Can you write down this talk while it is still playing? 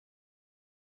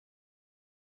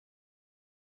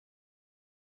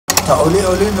Oli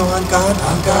no angkat,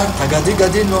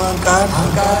 tagadi no angkat,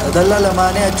 tadalla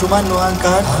lamane achuman no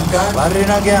angkat,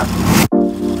 barrina gaya.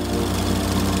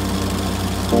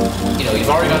 You know, you've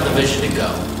already got the vision to go.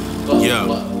 But Yeah.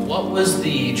 What was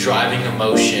the driving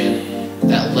emotion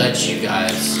that led you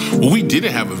guys? Well, we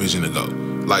didn't have a vision to go.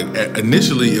 Like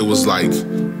initially, it was like,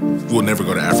 we'll never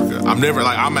go to Africa. I'm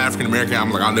African American.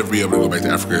 I'm like, I'll never be able to go back to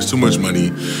Africa. It's too much money.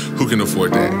 Who can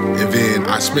afford that? And then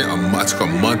I spent a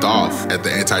month off at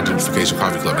the Anti-Gentrification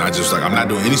Coffee Club, and I just like, I'm not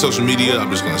doing any social media.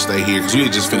 I'm just gonna stay here because we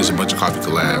had just finished a bunch of coffee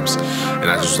collabs, and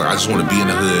I just want to be in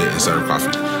the hood and serve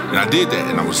coffee. And I did that,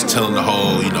 and I was telling the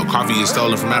whole, coffee is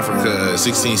stolen from Africa,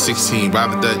 1616 by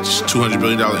the Dutch, $200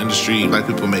 billion industry. Black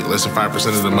people make less than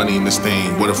 5% of the money in this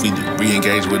thing. What if we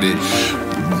re-engage with it?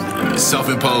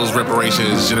 Self-imposed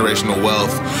reparations, generational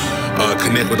wealth,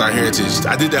 connect with our heritage.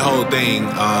 I did that whole thing,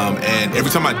 and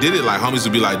every time I did it, like homies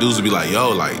would be like, dudes would be like, yo,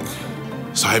 like,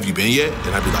 so have you been yet?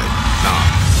 And I'd be like, nah.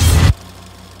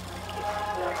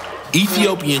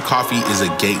 Ethiopian coffee is a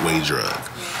gateway drug.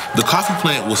 The coffee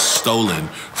plant was stolen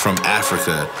from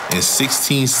Africa in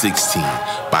 1616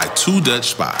 by 2 Dutch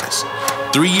spies.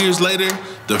 3 years later,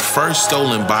 the first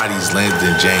stolen bodies landed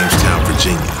in Jamestown,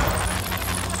 Virginia.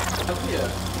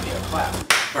 Clap.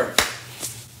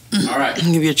 Perfect. All right.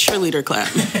 I'll give you a cheerleader clap.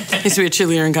 I used to be a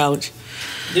cheerleader in college.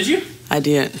 Did you? I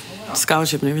did. Wow.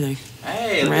 Scholarship and everything.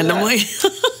 Hey, randomly.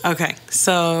 Okay,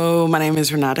 so my name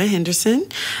is Renata Henderson.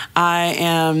 I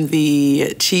am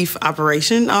the Chief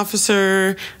Operation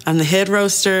Officer. I'm the head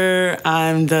roaster.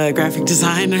 I'm the graphic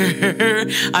designer.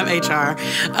 I'm HR.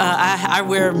 I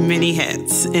wear many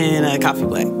hats in Coffee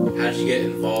Black. How'd you get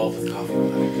involved with Coffee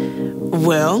Black?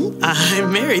 Well,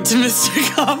 I'm married to Mr.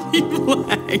 Coffee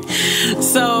Black.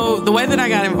 So the way that I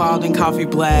got involved in Coffee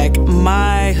Black,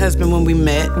 my husband, when we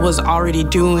met, was already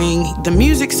doing the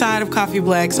music side of Coffee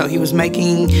Black. So he was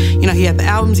making, he had the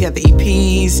albums, he had the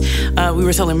EPs. We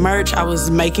were selling merch. I was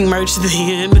making merch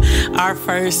then.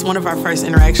 One of our first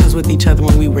interactions with each other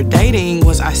when we were dating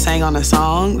was I sang on a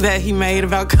song that he made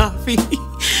about coffee.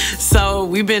 So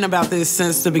we've been about this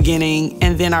since the beginning.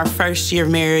 And then our first year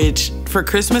of marriage, for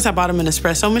Christmas, I bought him an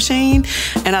espresso machine.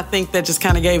 And I think that just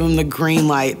kind of gave him the green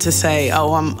light to say,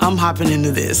 oh, I'm hopping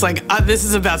into this. Like, this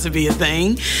is about to be a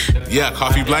thing. Yeah,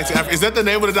 Coffee Black to Africa. Is that the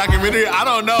name of the documentary? I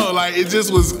don't know. Like, it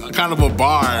just was kind of a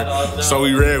bar. So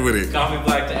we ran with it. Coffee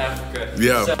Black to Africa.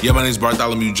 Yeah. Yeah, my name's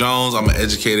Bartholomew Jones. I'm an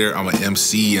educator, I'm an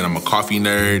MC, and I'm a coffee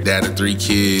nerd, dad of 3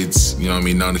 kids. You know what I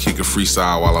mean? Known to kick a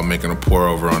freestyle while I'm making a pour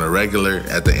over on a regular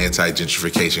at the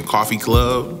Anti-Gentrification Coffee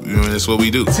Club. You know, that's what we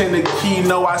do. Tennessee,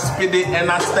 know I spit it and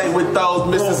I stay with those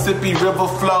Mississippi River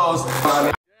flows.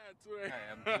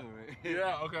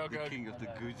 Yeah, okay. The king of the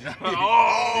Gucci.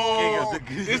 Oh! King of the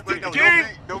Gucci. It's the king!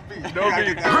 No beat.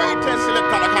 Greatest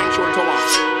selector I control to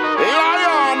watch.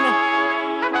 Lion!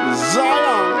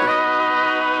 Zion!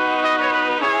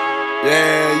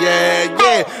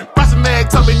 Yeah. Bossy man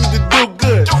told me you need to do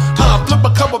good. Flip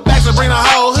a couple bags and bring the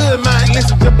whole hood, man.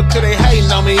 Listen, just because they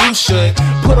hating on me, you should.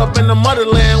 Put up in the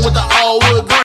motherland with the old wood.